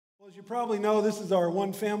As you probably know, this is our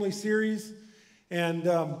One Family series, and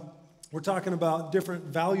we're talking about different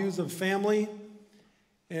values of family.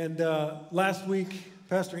 And last week,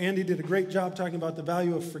 Pastor Andy did a great job talking about the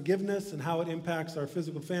value of forgiveness and how it impacts our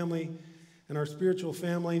physical family and our spiritual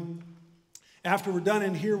family. After we're done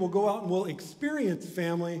in here, we'll go out and we'll experience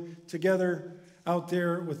family together out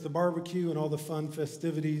there with the barbecue and all the fun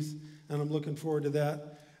festivities, and I'm looking forward to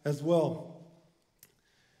that as well.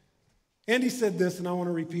 Andy said this, and I want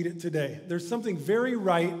to repeat it today. There's something very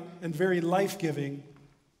right and very life-giving.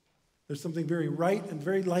 There's something very right and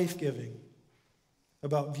very life-giving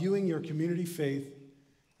about viewing your community faith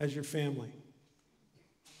as your family.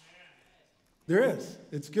 There is.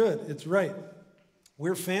 It's good. It's right.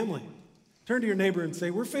 We're family. Turn to your neighbor and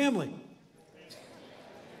say, we're family.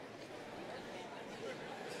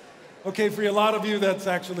 Okay, for a lot of you, that's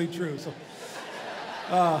actually true. So,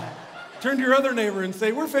 turn to your other neighbor and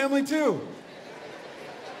say, we're family too.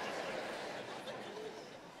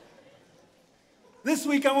 This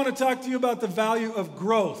week, I want to talk to you about the value of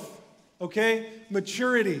growth, okay?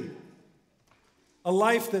 Maturity. A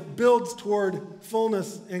life that builds toward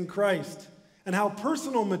fullness in Christ. And how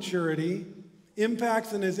personal maturity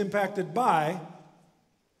impacts and is impacted by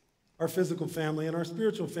our physical family and our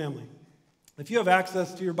spiritual family. If you have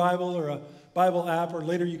access to your Bible or a Bible app, or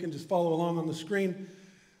later you can just follow along on the screen,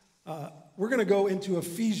 we're going to go into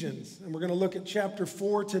Ephesians, and we're going to look at chapter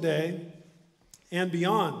 4 today and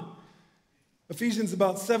beyond. Ephesians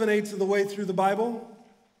about 7/8 of the way through the Bible.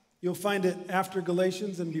 You'll find it after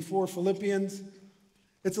Galatians and before Philippians.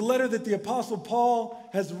 It's a letter that the Apostle Paul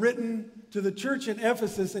has written to the church in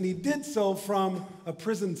Ephesus, and he did so from a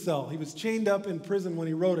prison cell. He was chained up in prison when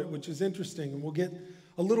he wrote it, which is interesting, and we'll get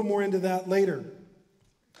a little more into that later.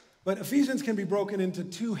 But Ephesians can be broken into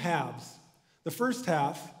two halves. The first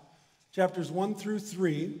half, chapters 1 through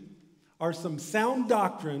 3, are some sound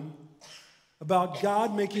doctrine about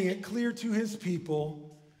God making it clear to his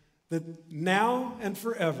people that now and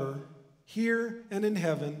forever, here and in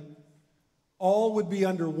heaven, all would be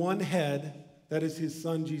under one head, that is his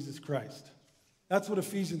son, Jesus Christ. That's what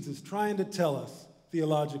Ephesians is trying to tell us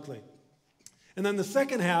theologically. And then the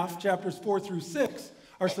second half, chapters 4 through 6,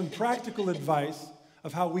 are some practical advice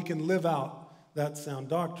of how we can live out that sound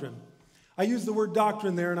doctrine. I use the word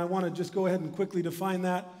doctrine there, and I want to just go ahead and quickly define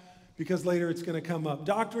that because later it's going to come up.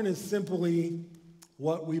 Doctrine is simply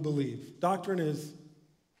what we believe. Doctrine is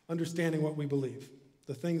understanding what we believe,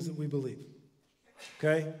 the things that we believe.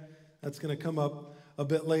 Okay? That's going to come up a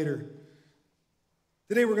bit later.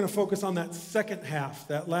 Today we're going to focus on that second half,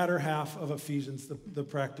 that latter half of Ephesians, the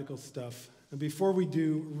practical stuff. And before we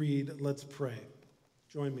do read, let's pray.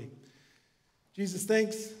 Join me. Jesus,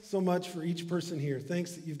 thanks so much for each person here.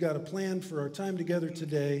 Thanks that you've got a plan for our time together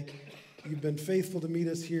today. You've been faithful to meet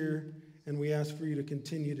us here, and we ask for you to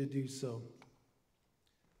continue to do so.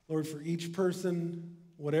 Lord, for each person,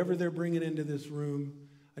 whatever they're bringing into this room,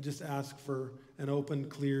 I just ask for an open,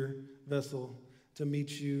 clear vessel to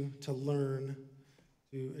meet you, to learn,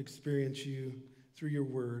 to experience you through your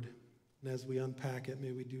word. And as we unpack it,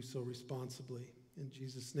 may we do so responsibly. In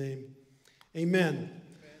Jesus' name, amen.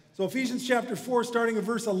 So Ephesians chapter 4, starting in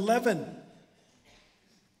verse 11.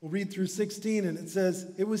 We'll read through 16, and it says,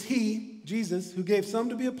 "It was he, Jesus, who gave some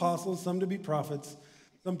to be apostles, some to be prophets,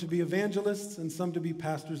 some to be evangelists, and some to be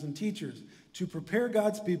pastors and teachers, to prepare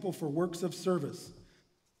God's people for works of service,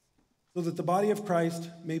 so that the body of Christ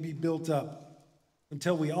may be built up,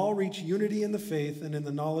 until we all reach unity in the faith and in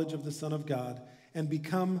the knowledge of the Son of God, and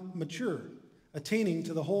become mature, attaining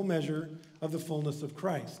to the whole measure of the fullness of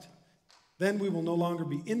Christ. Then we will no longer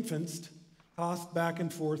be infants, tossed back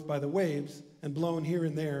and forth by the waves, and blown here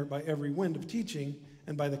and there by every wind of teaching,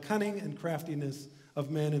 and by the cunning and craftiness of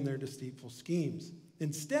men in their deceitful schemes.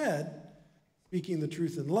 Instead, speaking the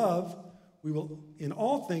truth in love, we will in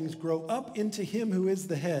all things grow up into him who is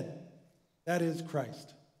the head, that is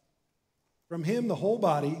Christ. From him the whole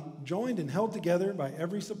body, joined and held together by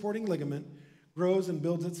every supporting ligament, grows and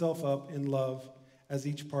builds itself up in love as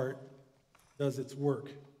each part does its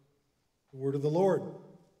work." The word of the Lord.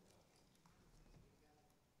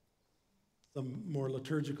 Some more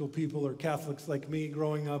liturgical people or Catholics like me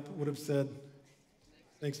growing up would have said,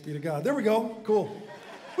 "Thanks be to God." There we go. Cool.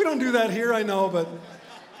 We don't do that here, I know, but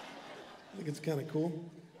I think it's kind of cool.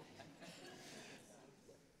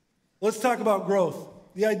 Let's talk about growth.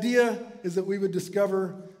 The idea is that we would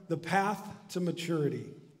discover the path to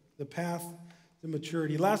maturity. The path to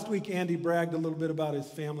maturity. Last week, Andy bragged a little bit about his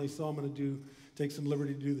family, so I'm going to take some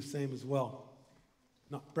liberty to do the same as well.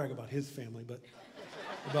 Not brag about his family, but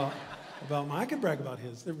about mine. I could brag about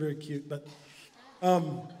his. They're very cute, but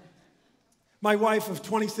My wife of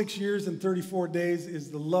 26 years and 34 days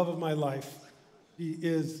is the love of my life. She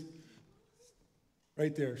is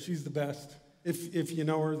right there. She's the best. If you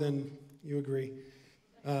know her, then you agree.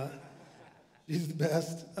 She's the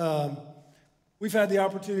best. We've had the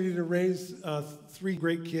opportunity to raise 3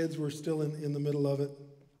 great kids. We're still in the middle of it.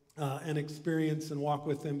 And experience and walk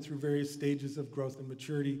with them through various stages of growth and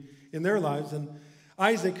maturity in their lives. And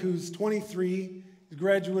Isaac, who's 23, he's a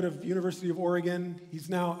graduate of University of Oregon. He's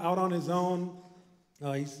now out on his own.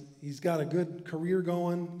 He's got a good career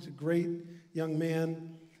going. He's a great young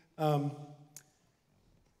man.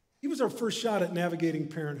 He was our first shot at navigating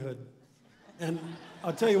parenthood. And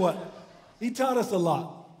I'll tell you what, he taught us a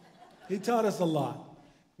lot. He taught us a lot.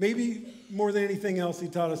 Maybe more than anything else, he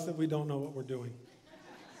taught us that we don't know what we're doing.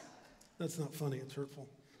 That's not funny, it's hurtful.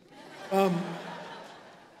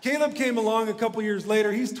 Caleb came along a couple years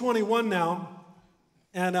later. He's 21 now,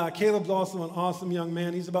 and Caleb's also an awesome young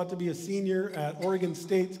man. He's about to be a senior at Oregon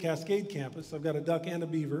State's Cascade campus. I've got a duck and a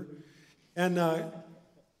beaver. And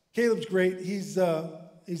Caleb's great. He's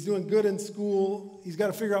doing good in school. He's got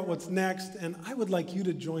to figure out what's next, and I would like you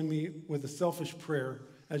to join me with a selfish prayer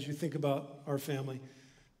as you think about our family.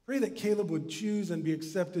 Pray that Caleb would choose and be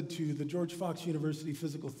accepted to the George Fox University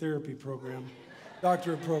Physical Therapy program,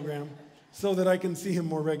 doctorate program, so that I can see him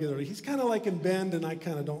more regularly. He's kind of like in Bend, and I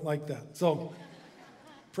kind of don't like that. So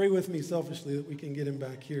pray with me selfishly that we can get him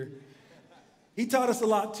back here. He taught us a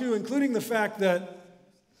lot, too, including the fact that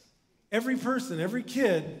every person, every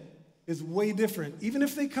kid is way different, even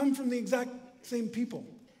if they come from the exact same people.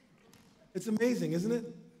 It's amazing, isn't it?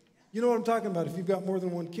 You know what I'm talking about if you've got more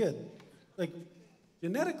than one kid. Like,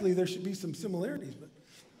 genetically, there should be some similarities. But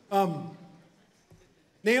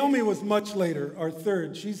Naomi was much later, our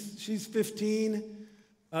third. She's 15.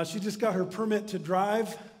 She just got her permit to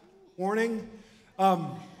drive. Warning.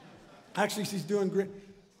 Actually, she's doing great.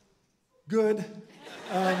 Good.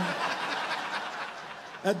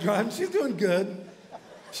 At driving, she's doing good.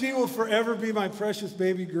 She will forever be my precious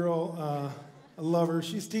baby girl. I love her.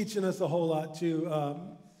 She's teaching us a whole lot, too.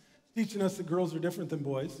 Teaching us that girls are different than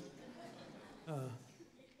boys.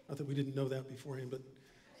 Not that we didn't know that beforehand, but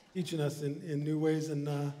teaching us in new ways, and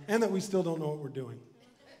that we still don't know what we're doing.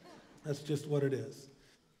 That's just what it is.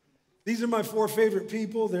 These are my 4 favorite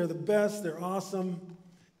people. They're the best. They're awesome.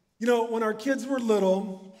 You know, when our kids were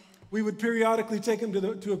little, we would periodically take them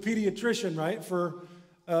to a pediatrician, right, for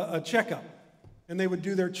a checkup. And they would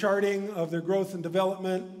do their charting of their growth and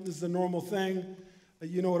development. This is a normal thing.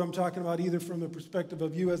 You know what I'm talking about, either from the perspective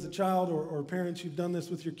of you as a child or parents, you've done this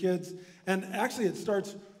with your kids. And actually, it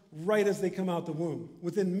starts right as they come out the womb.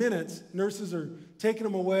 Within minutes, nurses are taking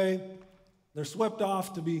them away. They're swept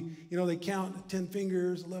off to be, they count 10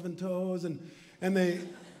 fingers, 11 toes, and they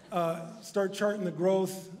start charting the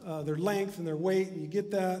growth, their length and their weight, and you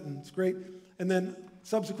get that, and it's great. And then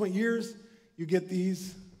subsequent years, you get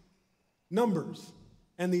these numbers.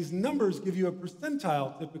 And these numbers give you a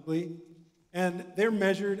percentile, typically, and they're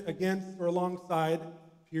measured against or alongside,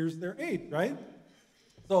 here's their age, right?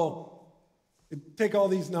 So we'd take all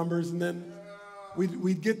these numbers, and then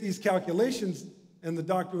we'd get these calculations, and the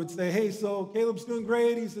doctor would say, hey, so Caleb's doing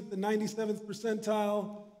great. He's at the 97th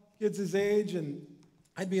percentile, kid's his age, and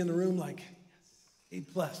I'd be in the room like, yes,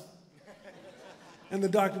 A+. And the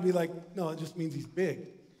doctor would be like, no, it just means he's big.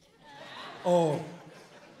 Oh,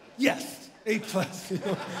 yes, A+.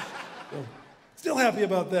 So, still happy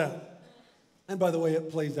about that. And by the way,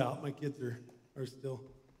 it plays out. My kids are still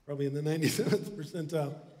probably in the 97th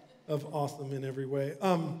percentile of awesome in every way.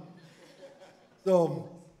 So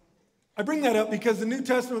I bring that up because the New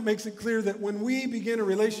Testament makes it clear that when we begin a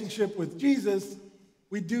relationship with Jesus,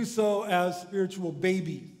 we do so as spiritual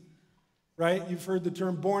babies, right? You've heard the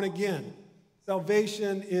term born again.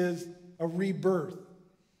 Salvation is a rebirth.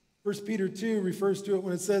 1 Peter 2 refers to it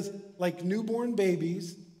when it says, like newborn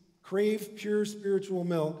babies, crave pure spiritual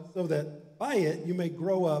milk so that by it you may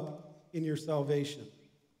grow up in your salvation.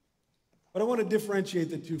 But I want to differentiate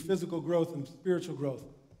the two, physical growth and spiritual growth.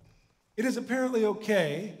 It is apparently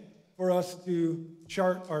okay for us to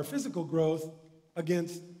chart our physical growth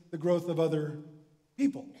against the growth of other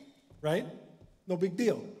people, right? No big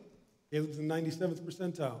deal. Caleb's in the 97th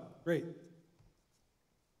percentile. Great.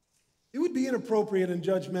 It would be inappropriate and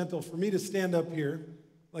judgmental for me to stand up here,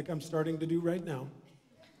 like I'm starting to do right now,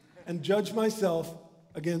 and judge myself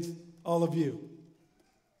against all of you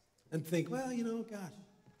and think, well, gosh,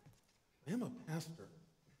 I am a pastor.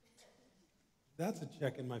 That's a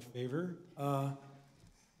check in my favor. Not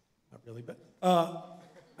really, but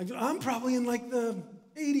I'm probably in like the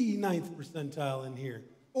 89th percentile in here.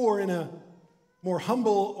 Or in a more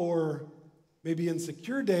humble or maybe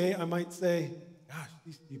insecure day, I might say, gosh,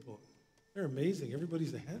 these people, They're amazing.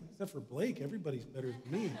 Everybody's ahead, except for Blake. Everybody's better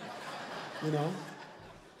than me, you know?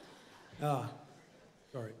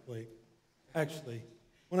 Sorry, Blake. Actually,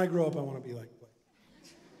 when I grow up, I want to be like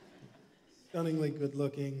Blake. Stunningly good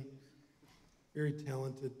looking, very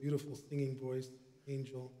talented, beautiful singing voice,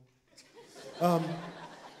 angel.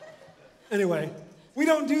 Anyway, we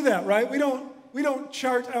don't do that, right? We don't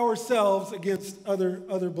chart ourselves against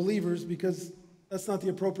other believers because that's not the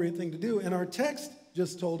appropriate thing to do. And our text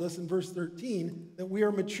just told us in verse 13 that we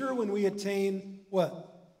are mature when we attain what?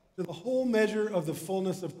 To the whole measure of the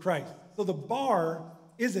fullness of Christ. So the bar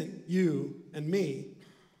isn't you and me.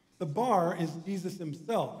 The bar is Jesus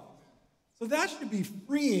himself. So that should be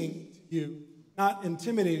freeing to you, not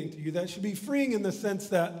intimidating to you. That should be freeing in the sense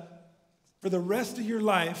that for the rest of your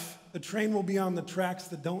life, the train will be on the tracks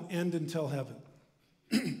that don't end until heaven.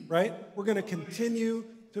 Right? We're going to continue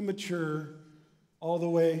to mature all the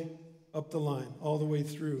way up the line, all the way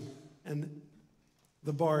through. And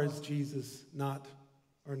the bar is Jesus, not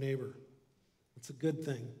our neighbor. It's a good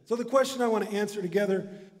thing. So the question I want to answer together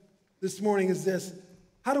this morning is this.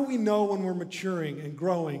 How do we know when we're maturing and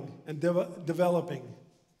growing and developing?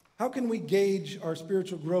 How can we gauge our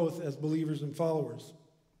spiritual growth as believers and followers?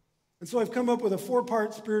 And so I've come up with a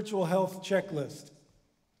 4-part spiritual health checklist.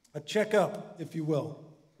 A checkup, if you will.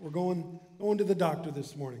 We're going to the doctor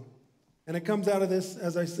this morning. And it comes out of this,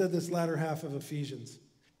 as I said, this latter half of Ephesians.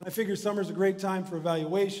 I figure summer's a great time for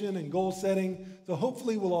evaluation and goal setting. So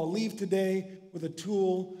hopefully we'll all leave today with a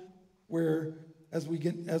tool where as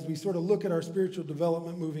we sort of look at our spiritual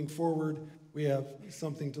development moving forward, we have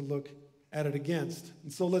something to look at it against.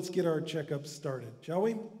 And so let's get our checkup started, shall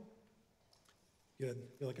we? Good.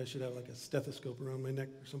 I feel like I should have like a stethoscope around my neck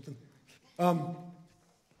or something.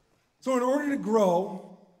 So in order to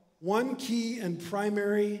grow, one key and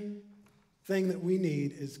primary thing that we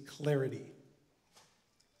need is clarity.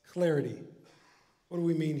 Clarity. What do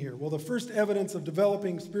we mean here? Well, the first evidence of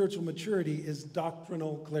developing spiritual maturity is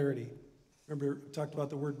doctrinal clarity. Remember, I talked about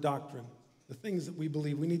the word doctrine, the things that we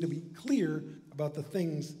believe. We need to be clear about the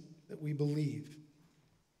things that we believe.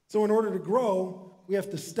 So in order to grow, we have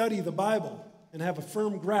to study the Bible and have a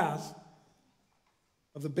firm grasp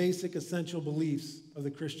of the basic essential beliefs of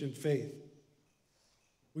the Christian faith.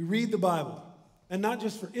 We read the Bible, and not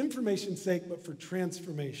just for information's sake, but for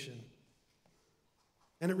transformation.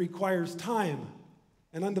 And it requires time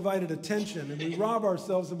and undivided attention, and we rob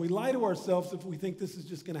ourselves and we lie to ourselves if we think this is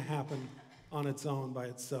just going to happen on its own by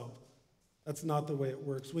itself. That's not the way it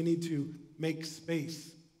works. We need to make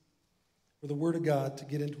space for the Word of God to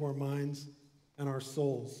get into our minds and our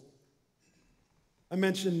souls. I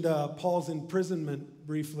mentioned Paul's imprisonment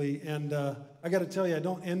briefly, and I got to tell you, I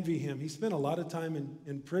don't envy him. He spent a lot of time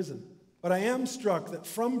in prison. But I am struck that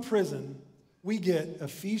from prison, we get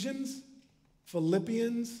Ephesians,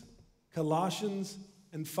 Philippians, Colossians,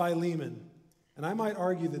 and Philemon. And I might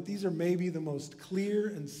argue that these are maybe the most clear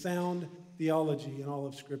and sound theology in all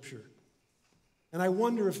of Scripture. And I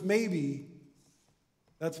wonder if maybe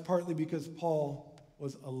that's partly because Paul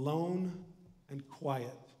was alone and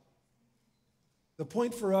quiet. The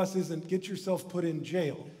point for us isn't get yourself put in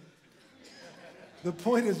jail. The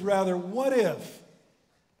point is rather, what if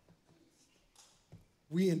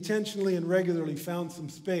we intentionally and regularly found some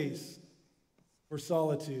space for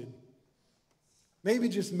solitude? Maybe,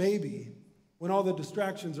 just maybe, when all the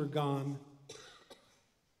distractions are gone,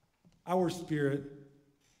 our spirit,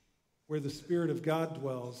 where the Spirit of God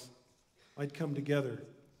dwells, might come together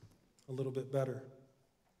a little bit better.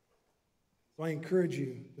 So I encourage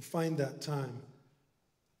you to find that time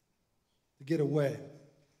to get away,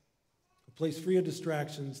 a place free of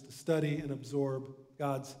distractions to study and absorb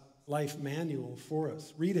God's life manual for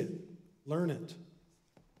us. Read it, learn it.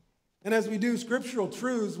 And as we do, scriptural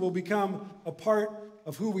truths will become a part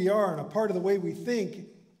of who we are and a part of the way we think,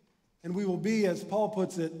 and we will be, as Paul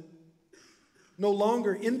puts it, no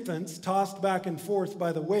longer infants tossed back and forth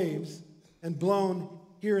by the waves and blown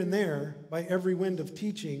here and there by every wind of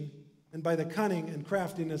teaching and by the cunning and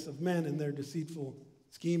craftiness of men in their deceitful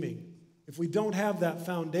scheming. If we don't have that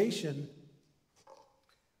foundation,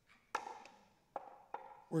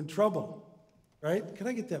 we're in trouble, right? Can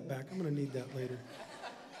I get that back? I'm going to need that later.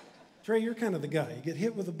 Trey, you're kind of the guy. You get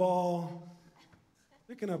hit with a ball,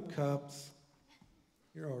 picking up cups.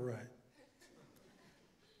 You're all right.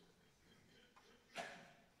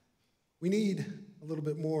 We need a little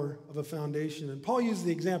bit more of a foundation. And Paul used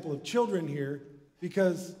the example of children here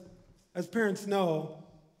because, as parents know,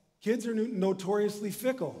 kids are notoriously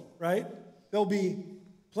fickle, right? They'll be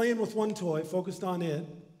playing with one toy, focused on it,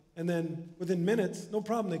 and then within minutes, no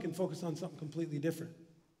problem, they can focus on something completely different.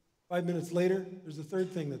 5 minutes later, there's a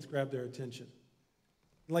third thing that's grabbed their attention.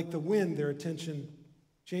 Like the wind, their attention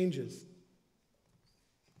changes.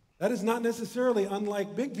 That is not necessarily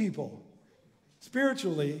unlike big people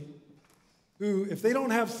spiritually, who, if they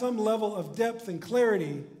don't have some level of depth and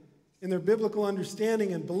clarity in their biblical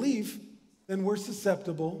understanding and belief, then we're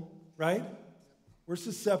susceptible, right? We're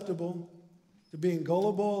susceptible to being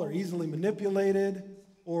gullible or easily manipulated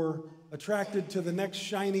or attracted to the next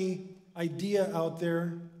shiny idea out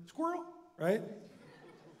there. Squirrel, right?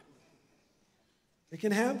 It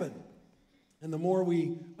can happen. And the more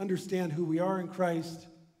we understand who we are in Christ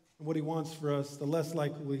and what he wants for us, the less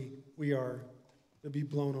likely we are to be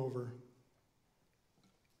blown over.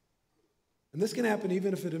 And this can happen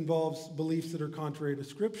even if it involves beliefs that are contrary to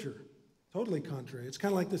Scripture. Totally contrary. It's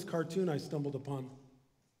kind of like this cartoon I stumbled upon.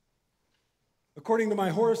 According to my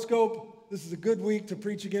horoscope, this is a good week to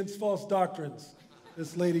preach against false doctrines.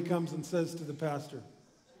 This lady comes and says to the pastor.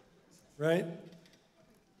 Right?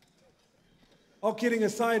 All kidding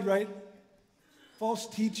aside, right? False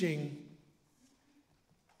teaching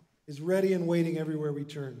is ready and waiting everywhere we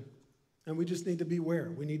turn. And we just need to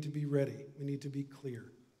beware. We need to be ready. We need to be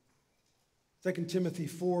clear. 2 Timothy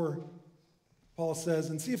 4, Paul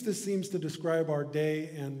says, and see if this seems to describe our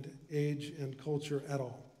day and age and culture at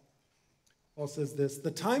all. Paul says this,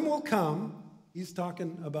 the time will come, he's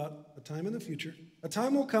talking about a time in the future, a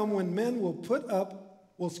time will come when men will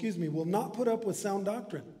not put up with sound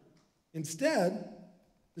doctrine. Instead,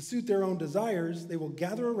 to suit their own desires, they will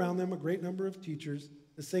gather around them a great number of teachers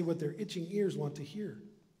to say what their itching ears want to hear.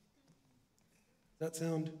 Does that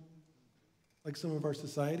sound like some of our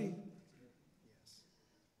society?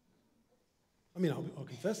 I mean, I'll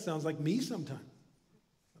confess, it sounds like me sometimes.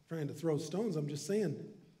 I'm not trying to throw stones, I'm just saying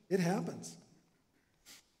it happens.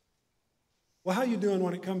 Well, how are you doing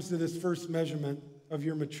when it comes to this first measurement of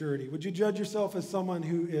your maturity? Would you judge yourself as someone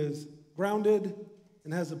who is grounded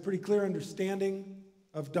and has a pretty clear understanding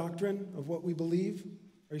of doctrine, of what we believe?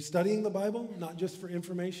 Are you studying the Bible, not just for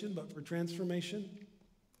information, but for transformation?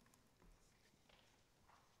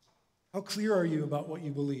 How clear are you about what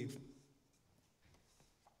you believe?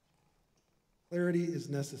 Clarity is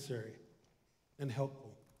necessary and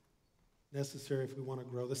helpful. Necessary if we want to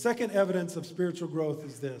grow. The second evidence of spiritual growth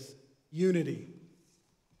is this, unity.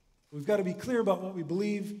 We've got to be clear about what we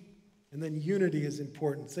believe, and then unity is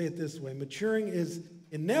important. Say it this way, maturing is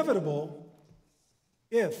inevitable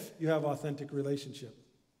if you have authentic relationship.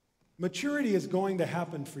 Maturity is going to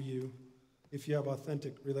happen for you if you have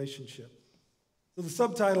authentic relationship. So the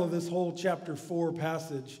subtitle of this whole chapter 4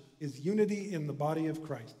 passage is Unity in the Body of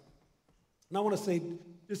Christ. And I want to say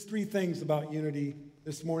just 3 things about unity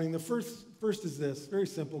this morning. The first is this, very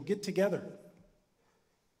simple, get together,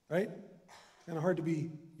 right? Kind of hard to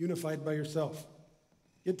be unified by yourself.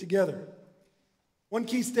 Get together. One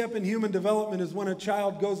key step in human development is when a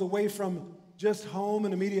child goes away from just home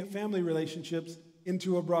and immediate family relationships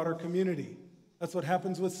into a broader community. That's what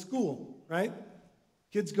happens with school, right?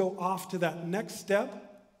 Kids go off to that next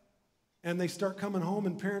step, and they start coming home,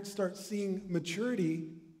 and parents start seeing maturity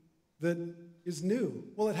that is new.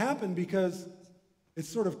 Well, it happened because it's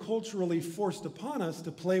sort of culturally forced upon us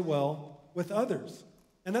to play well with others.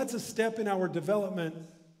 And that's a step in our development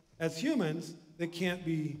as humans that can't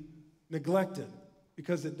be neglected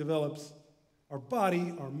because it develops our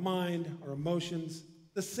body, our mind, our emotions.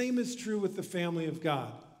 The same is true with the family of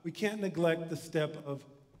God. We can't neglect the step of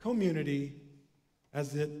community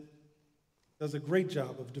as it does a great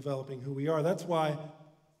job of developing who we are. That's why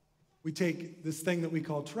we take this thing that we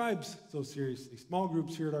call tribes so seriously. Small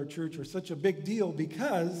groups here at our church are such a big deal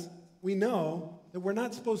because we know that we're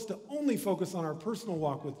not supposed to only focus on our personal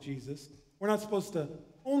walk with Jesus. We're not supposed to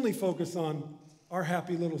only focus on our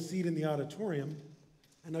happy little seat in the auditorium.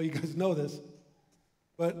 I know you guys know this,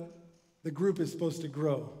 but the group is supposed to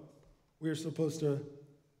grow. We are supposed to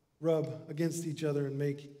rub against each other and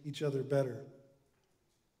make each other better.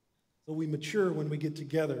 So we mature when we get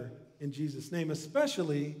together in Jesus' name,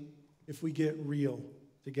 especially if we get real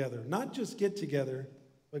together. Not just get together,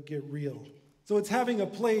 but get real. So it's having a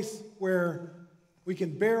place where we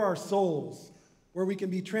can bare our souls, where we can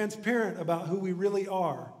be transparent about who we really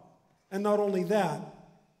are. And not only that,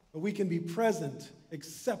 but we can be present,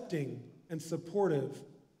 accepting, and supportive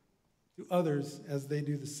to others as they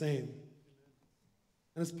do the same.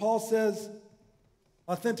 And as Paul says,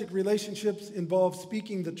 authentic relationships involve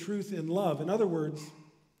speaking the truth in love. In other words,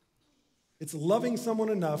 it's loving someone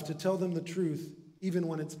enough to tell them the truth even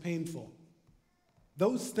when it's painful.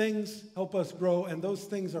 Those things help us grow, and those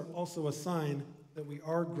things are also a sign that we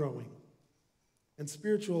are growing. And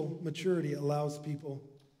spiritual maturity allows people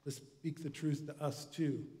to speak the truth to us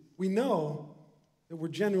too. We know that we're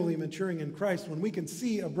genuinely maturing in Christ when we can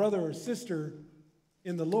see a brother or sister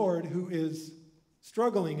in the Lord who is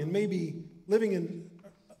struggling and maybe living in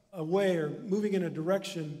a way or moving in a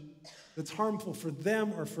direction that's harmful for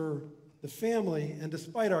them or for the family, and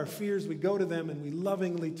despite our fears, we go to them and we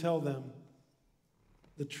lovingly tell them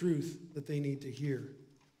the truth that they need to hear.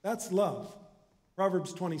 That's love.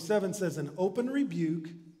 Proverbs 27 says, an open rebuke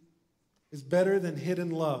is better than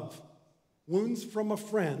hidden love. Wounds from a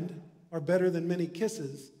friend are better than many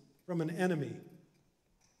kisses from an enemy.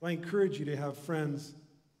 I encourage you to have friends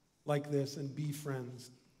like this and be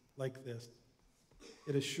friends like this.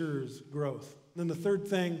 It assures growth. And then the third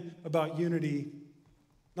thing about unity,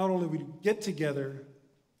 not only we get together,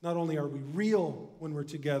 not only are we real when we're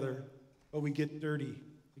together, but we get dirty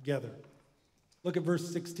together. Look at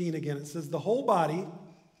verse 16 again. It says, the whole body,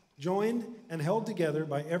 joined and held together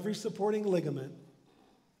by every supporting ligament,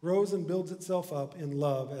 grows and builds itself up in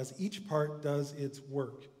love as each part does its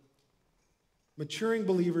work. Maturing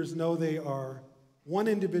believers know they are one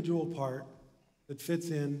individual part that fits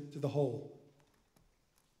into the whole,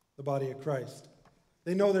 the body of Christ.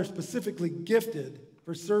 They know they're specifically gifted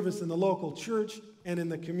for service in the local church and in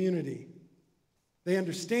the community. They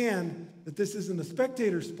understand that this isn't a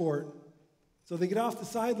spectator sport, so they get off the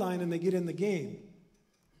sideline and they get in the game.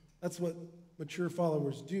 That's what mature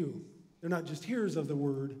followers do. They're not just hearers of the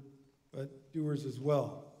word, but doers as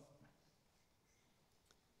well.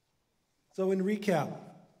 So in recap,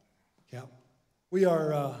 we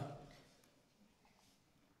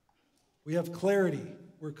have clarity.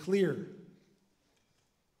 We're clear.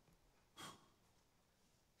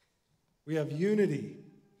 We have unity.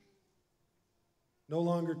 No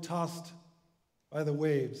longer tossed by the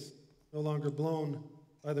waves, no longer blown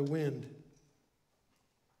by the wind.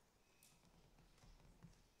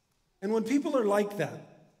 And when people are like that,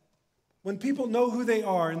 when people know who they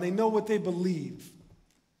are and they know what they believe,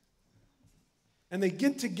 and they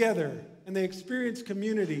get together and they experience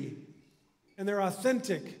community and they're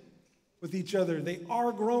authentic with each other, they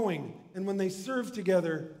are growing. And when they serve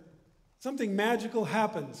together, something magical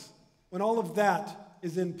happens when all of that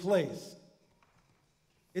is in place.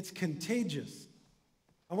 It's contagious.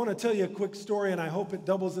 I want to tell you a quick story, and I hope it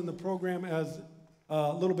doubles in the program as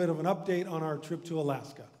a little bit of an update on our trip to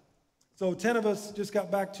Alaska. So 10 of us just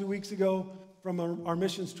got back 2 weeks ago from our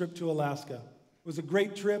missions trip to Alaska. It was a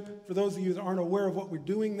great trip. For those of you that aren't aware of what we're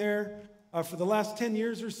doing there, for the last 10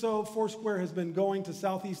 years or so, Foursquare has been going to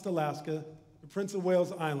Southeast Alaska, to Prince of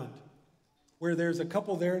Wales Island, where there's a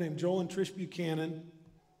couple there named Joel and Trish Buchanan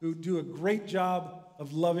who do a great job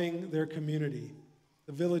of loving their community,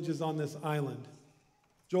 the villages on this island.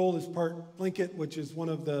 Joel is part Tlingit, which is one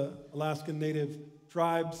of the Alaskan Native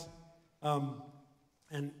tribes,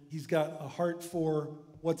 and he's got a heart for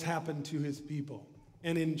what's happened to his people.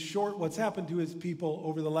 And in short, what's happened to his people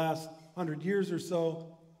over the last 100 years or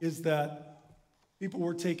so is that people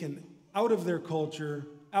were taken out of their culture,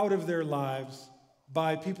 out of their lives,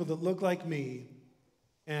 by people that look like me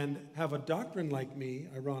and have a doctrine like me,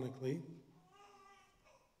 ironically,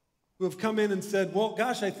 who have come in and said, well,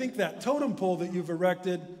 gosh, I think that totem pole that you've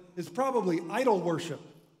erected is probably idol worship.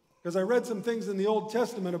 Because I read some things in the Old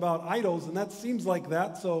Testament about idols, and that seems like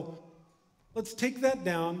that, so let's take that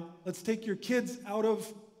down. Let's take your kids out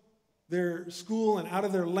of their school and out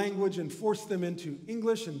of their language and force them into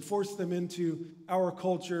English and force them into our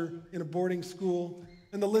culture in a boarding school.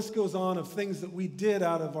 And the list goes on of things that we did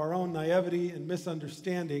out of our own naivety and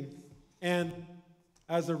misunderstanding. And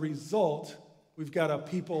as a result, we've got a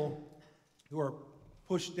people who are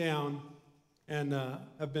pushed down and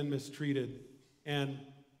have been mistreated. And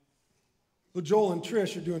so Joel and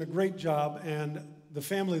Trish are doing a great job, and the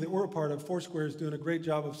family that we're a part of, Foursquare, is doing a great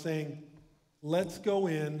job of saying, let's go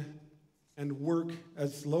in and work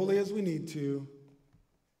as slowly as we need to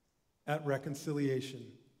at reconciliation.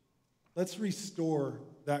 Let's restore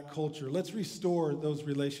that culture. Let's restore those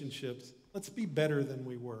relationships. Let's be better than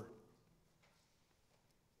we were.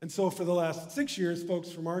 And so for the last 6 years, folks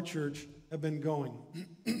from our church have been going.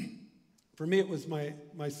 For me, it was my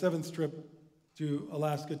seventh trip to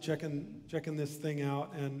Alaska, checking this thing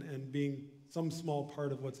out and being some small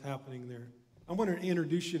part of what's happening there. I want to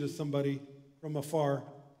introduce you to somebody from afar.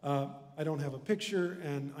 I don't have a picture,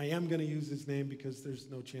 and I am going to use his name because there's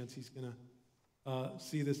no chance he's going to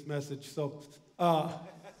see this message. So,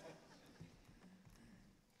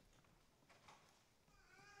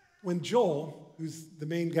 when Joel, who's the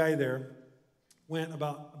main guy there, went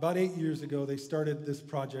about 8 years ago, they started this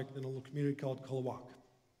project in a little community called Klawak.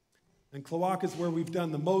 And Klawak is where we've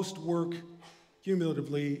done the most work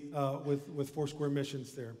cumulatively with Foursquare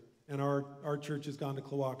missions there. And our church has gone to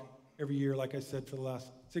Klawak every year, like I said, for the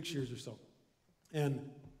last 6 years or so, and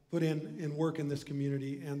put in work in this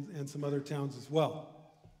community and some other towns as well.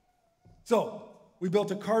 So we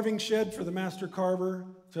built a carving shed for the master carver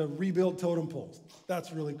to rebuild totem poles.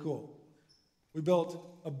 That's really cool. We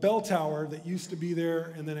built a bell tower that used to be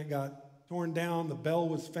there, and then it got torn down. The bell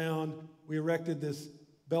was found. We erected this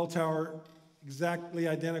bell tower exactly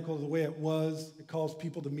identical to the way it was. It calls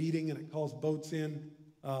people to meeting, and it calls boats in.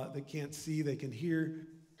 They can't see, they can hear.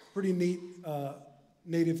 Pretty neat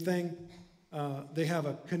native thing. They have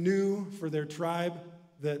a canoe for their tribe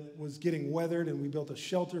that was getting weathered, and we built a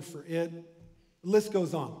shelter for it. The list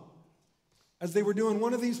goes on. As they were doing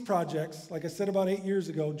one of these projects, like I said about 8 years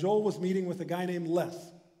ago, Joel was meeting with a guy named Les.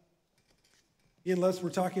 He and Les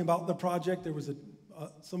were talking about the project. There was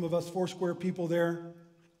some of us Foursquare people there,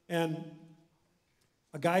 and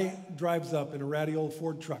a guy drives up in a ratty old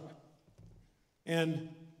Ford truck. And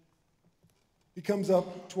he comes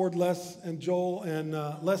up toward Les and Joel, and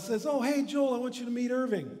Les says, "Oh, hey, Joel, I want you to meet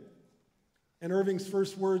Irving." And Irving's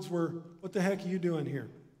first words were, "What the heck are you doing here?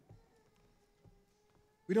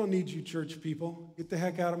 We don't need you church people. Get the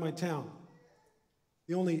heck out of my town."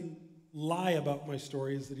 The only lie about my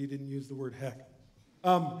story is that he didn't use the word heck.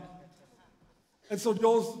 And so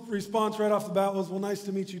Joel's response right off the bat was, "Well, nice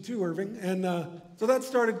to meet you too, Irving." And so that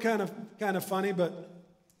started kind of funny, but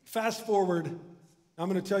fast forward, I'm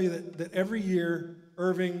going to tell you that every year,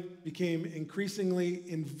 Irving became increasingly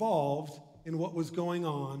involved in what was going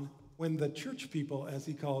on when the church people, as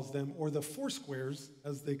he calls them, or the Foursquares,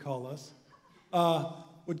 as they call us,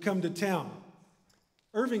 would come to town.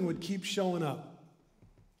 Irving would keep showing up,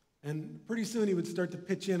 and pretty soon he would start to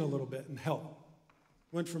pitch in a little bit and help.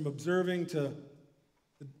 Went from observing to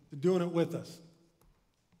doing it with us.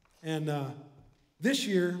 And this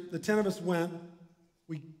year, the 10 of us went.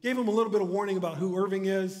 We gave him a little bit of warning about who Irving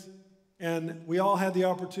is, and we all had the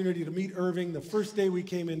opportunity to meet Irving the first day we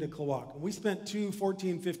came into Klawock. And we spent 2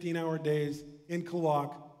 14, 15-hour days in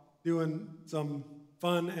Klawock doing some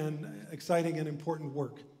fun and exciting and important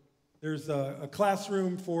work. There's a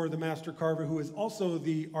classroom for the master carver who is also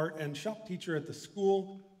the art and shop teacher at the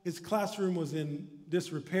school. His classroom was in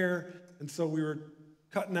disrepair, and so we were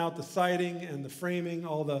cutting out the siding and the framing,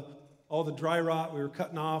 all the dry rot we were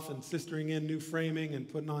cutting off and sistering in new framing and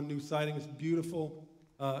putting on new siding. It's beautiful.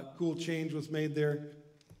 Cool change was made there.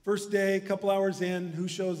 First day, a couple hours in, who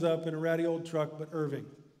shows up in a ratty old truck but Irving?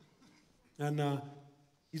 And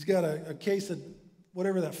he's got a case of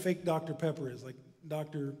whatever that fake Dr. Pepper is, like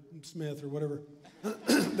Dr. Smith or whatever.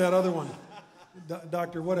 That other one,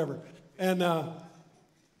 Dr. whatever. And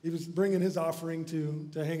he was bringing his offering to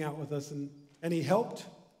hang out with us. And he helped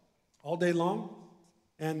all day long.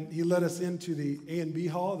 And he led us into the A&B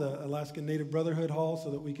Hall, the Alaskan Native Brotherhood Hall,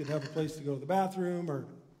 so that we could have a place to go to the bathroom or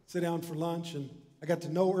sit down for lunch. And I got to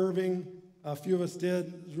know Irving. A few of us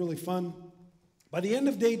did. It was really fun. By the end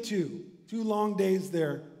of day 2, 2 long days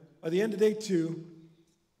there, by the end of day 2,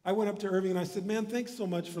 I went up to Irving and I said, "Man, thanks so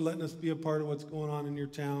much for letting us be a part of what's going on in your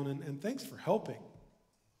town, and thanks for helping.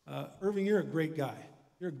 Irving, you're a great guy.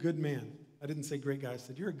 You're a good man." I didn't say great guy. I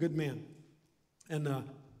said, "You're a good man." And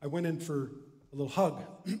I went in for a little hug.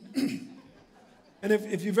 And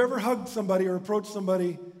if you've ever hugged somebody or approached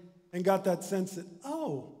somebody and got that sense that,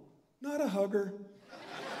 oh, not a hugger,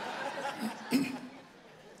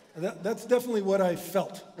 that's definitely what I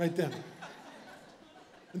felt right then.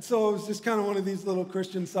 And so it was just kind of one of these little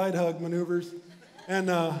Christian side hug maneuvers, and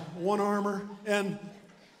one-armer. And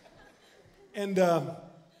a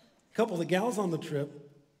couple of the gals on the trip,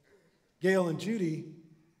 Gail and Judy,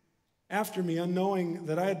 after me, unknowing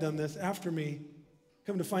that I had done this, after me,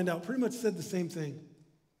 come to find out, pretty much said the same thing.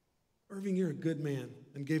 "Irving, you're a good man,"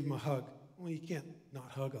 and gave him a hug. Well, you can't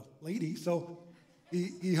not hug a lady, so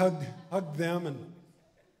he hugged them, and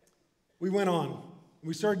we went on.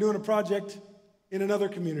 We started doing a project in another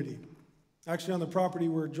community, actually on the property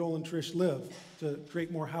where Joel and Trish live, to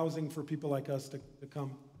create more housing for people like us to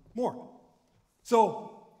come more.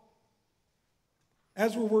 So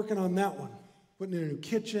as we're working on that one, putting in a new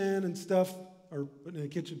kitchen and stuff, or putting in a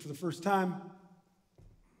kitchen for the first time,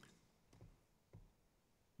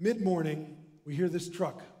 mid-morning, we hear this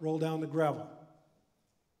truck roll down the gravel.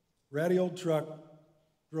 Ratty old truck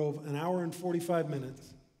drove an hour and 45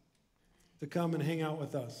 minutes to come and hang out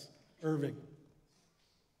with us, Irving.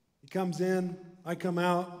 He comes in, I come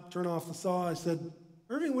out, turn off the saw. I said,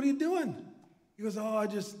 "Irving, what are you doing?" He goes, "Oh, I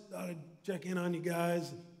just thought I'd check in on you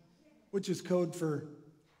guys," which is code for,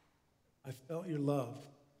 "I felt your love,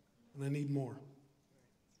 and I need more."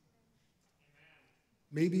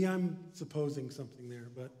 Maybe I'm supposing something there,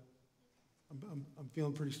 but I'm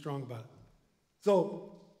feeling pretty strong about it.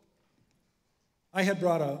 So I had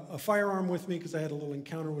brought a firearm with me because I had a little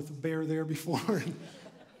encounter with a bear there before. And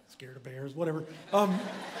scared of bears, whatever.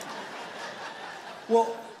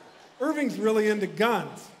 Well, Irving's really into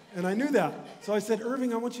guns, and I knew that. So I said,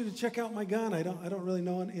 Irving, I want you to check out my gun. I don't really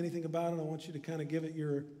know anything about it. I want you to kind of give it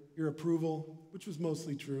your approval, which was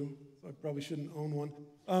mostly true. So I probably shouldn't own one.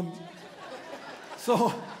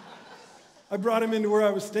 So I brought him into where I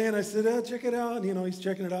was staying. I said, check it out. And, he's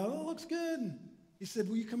checking it out. Oh, it looks good. And he said,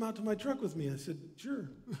 will you come out to my truck with me? I said, sure.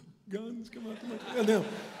 Guns, come out to my truck. No.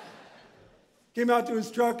 Came out to his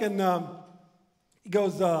truck, and he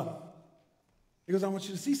goes, I want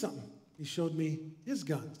you to see something. He showed me his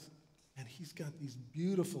guns. And he's got these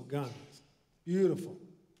beautiful guns. Beautiful.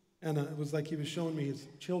 And it was like he was showing me his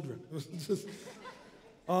children. It was just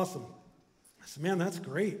awesome. I said, man, that's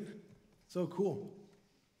great. So cool.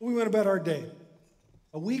 We went about our day.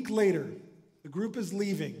 A week later, the group is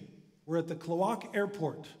leaving. We're at the Kloak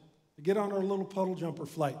Airport to get on our little puddle jumper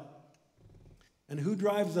flight. And who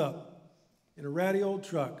drives up in a ratty old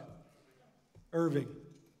truck? Irving.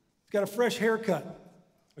 He's got a fresh haircut,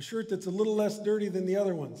 a shirt that's a little less dirty than the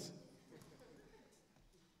other ones.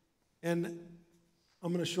 And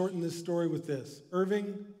I'm going to shorten this story with this.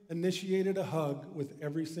 Irving initiated a hug with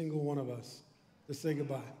every single one of us to say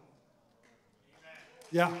goodbye.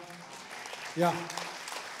 Yeah. Yeah.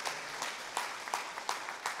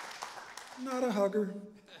 Not a hugger.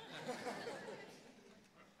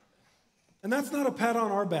 And that's not a pat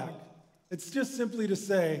on our back. It's just simply to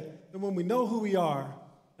say that when we know who we are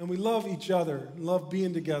and we love each other and love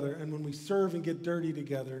being together, and when we serve and get dirty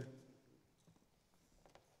together,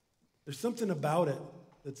 there's something about it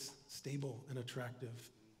that's stable and attractive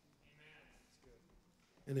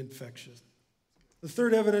and infectious. The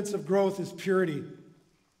third evidence of growth is purity.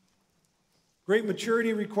 Great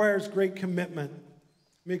maturity requires great commitment.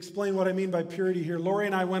 Let me explain what I mean by purity here. Lori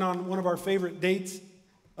and I went on one of our favorite dates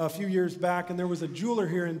a few years back, and there was a jeweler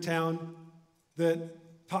here in town that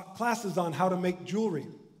taught classes on how to make jewelry.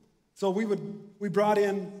 So we brought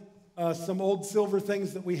in some old silver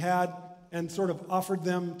things that we had and sort of offered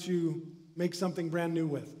them to make something brand new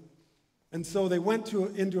with. And so they went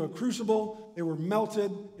into a crucible. They were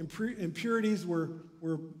melted. Impurities were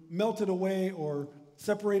melted away or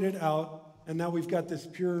separated out. And now we've got this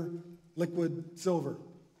pure liquid silver.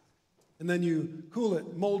 And then you cool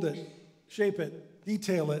it, mold it, shape it,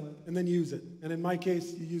 detail it, and then use it. And in my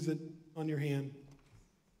case, you use it on your hand.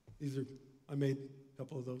 I made a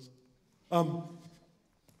couple of those.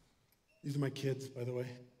 These are my kids, by the way.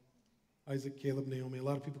 Isaac, Caleb, Naomi. A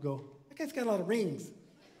lot of people go, that guy's got a lot of rings.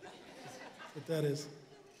 That's what that is.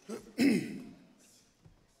 The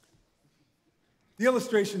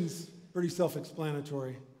illustration's pretty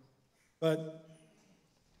self-explanatory, but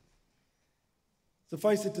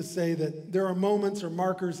suffice it to say that there are moments or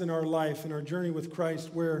markers in our life, in our journey with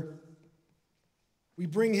Christ, where we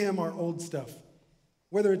bring him our old stuff,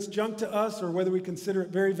 whether it's junk to us or whether we consider it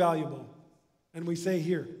very valuable, and we say,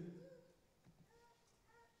 here.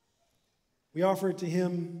 We offer it to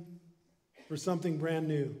him for something brand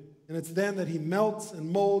new. And it's then that he melts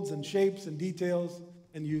and molds and shapes and details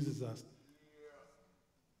and uses us.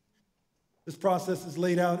 This process is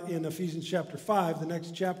laid out in Ephesians chapter 5, the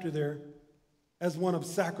next chapter there, as one of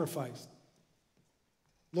sacrifice.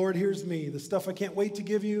 Lord, here's me, the stuff I can't wait to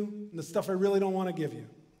give you and the stuff I really don't want to give you.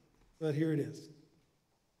 But here it is.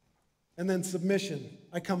 And then submission.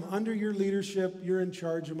 I come under your leadership. You're in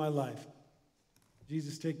charge of my life.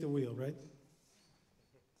 Jesus, take the wheel, right?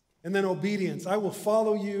 And then obedience. I will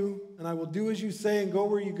follow you, and I will do as you say and go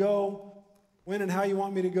where you go, when and how you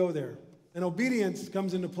want me to go there. And obedience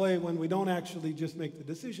comes into play when we don't actually just make the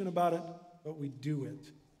decision about it, but we do it.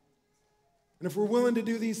 And if we're willing to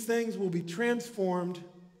do these things, we'll be transformed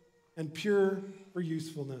and pure for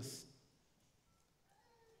usefulness.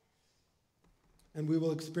 And we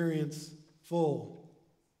will experience full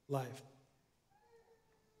life.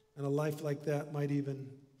 And a life like that might even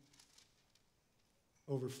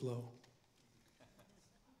overflow.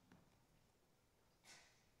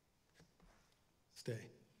 Stay.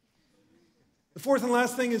 The fourth and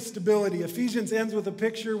last thing is stability. Ephesians ends with a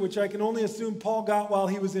picture which I can only assume Paul got while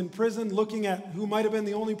he was in prison, looking at who might have been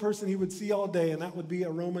the only person he would see all day, and that would be a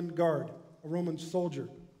Roman guard, a Roman soldier.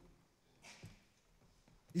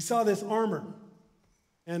 He saw this armor,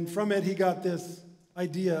 and from it he got this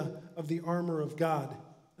idea of the armor of God.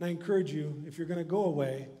 And I encourage you, if you're going to go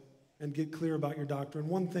away and get clear about your doctrine,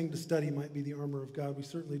 one thing to study might be the armor of God. We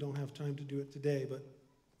certainly don't have time to do it today, but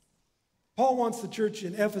Paul wants the church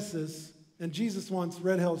in Ephesus, and Jesus wants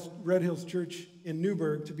Red Hills Church in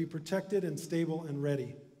Newberg to be protected and stable and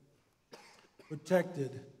ready.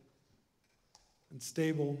 Protected and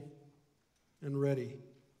stable and ready.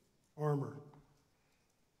 Armor.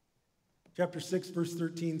 Chapter 6, verse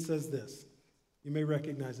 13 says this. You may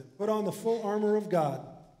recognize it. Put on the full armor of God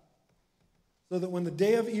so that when the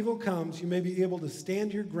day of evil comes, you may be able to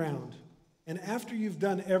stand your ground, and after you've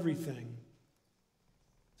done everything,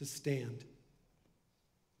 to stand.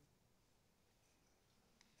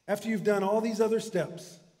 After you've done all these other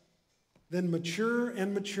steps, then mature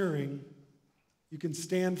and maturing, you can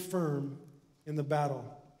stand firm in the battle.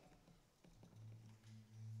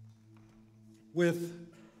 With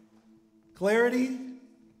clarity,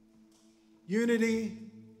 unity,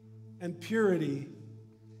 and purity,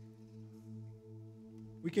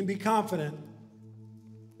 we can be confident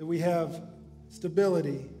that we have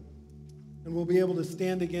stability and we'll be able to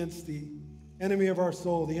stand against the enemy of our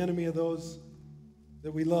soul, the enemy of those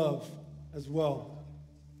that we love as well.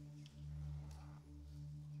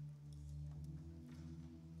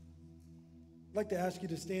 I'd like to ask you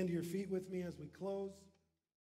to stand to your feet with me as we close.